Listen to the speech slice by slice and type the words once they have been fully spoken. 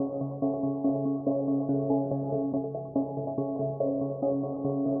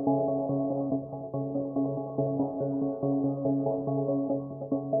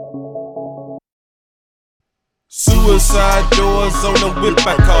Suicide doors on the whip,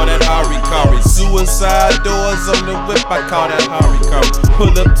 I call that harakiri. Suicide doors on the whip, I call that harakiri. Pull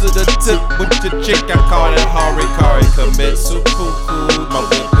up to the tip with your chick, I call that harakiri. Commit seppuku, my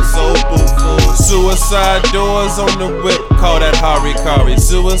whip is so boo-foo. Suicide doors on the whip, call that harakiri.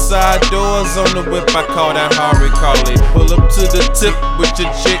 Suicide doors on the whip, I call that harakiri. Pull up to the tip with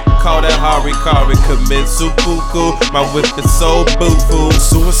your chick, call that harakiri. Commit seppuku, my whip is so boo-foo.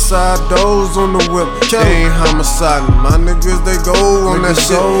 Suicide doors on the whip, they ain't homiciding. My niggas, they go on that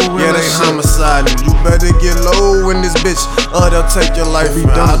shit. Yeah, they homiciding. You better get low in this bitch, or they'll take your life.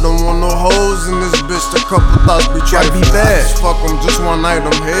 I don't want no hoes in this bitch. A couple thoughts be trying to be bad. Fuck them, just one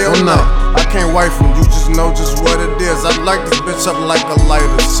item. Hell no, I can't wife them. You just know just what it is. I light this bitch up like a lighter.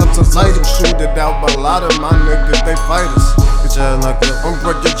 Sometimes I do shoot it out, but a lot of my niggas, they fighters. Bitch ass like that. I'm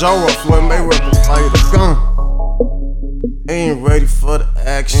break your jaw off, Floyd Mayweather fighter. Gun. Ain't ready for the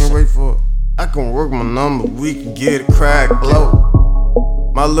action. Ain't ready for it. I can work my number, we can get it crack,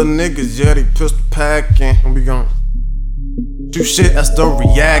 blow. My little niggas, yeah, they pistol packing. And we gon' do shit, that's the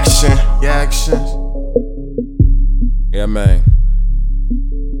reaction. Yeah, man.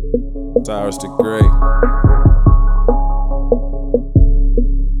 Cyrus the Great.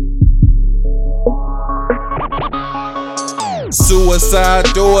 Suicide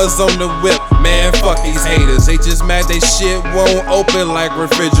doors on the whip, man, fuck these haters. They just mad they shit won't open like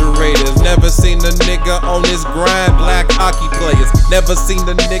refrigerators. Never seen a nigga on this grind, black hockey players. Never seen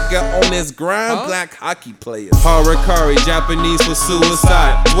a nigga on this grind, black hockey players. Harakiri, Japanese for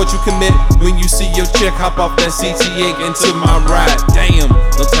suicide. What you commit when you see your chick hop off that CTA into my ride. Damn,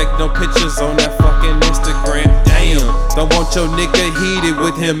 don't take no pictures on that fucking Instagram. Damn, don't want your nigga heated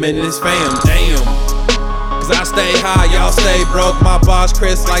with him and his fam. Damn. Cause I stay high, y'all stay broke. My boss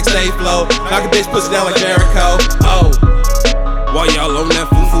Chris like stay flow. Knock a bitch pussy down like Jericho. Oh, while y'all on that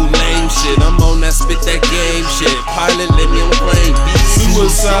foo-foo lame shit, I'm on that spit that game shit. Pilot, let me on the plane.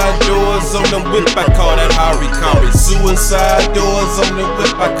 Suicide doors on the whip, I call that harakiri. Suicide doors on the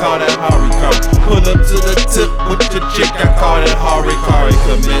whip, I call that harakiri. Pull up to the tip with your chick, I call that harakiri.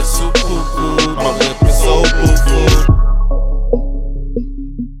 Commit seppuku, my whip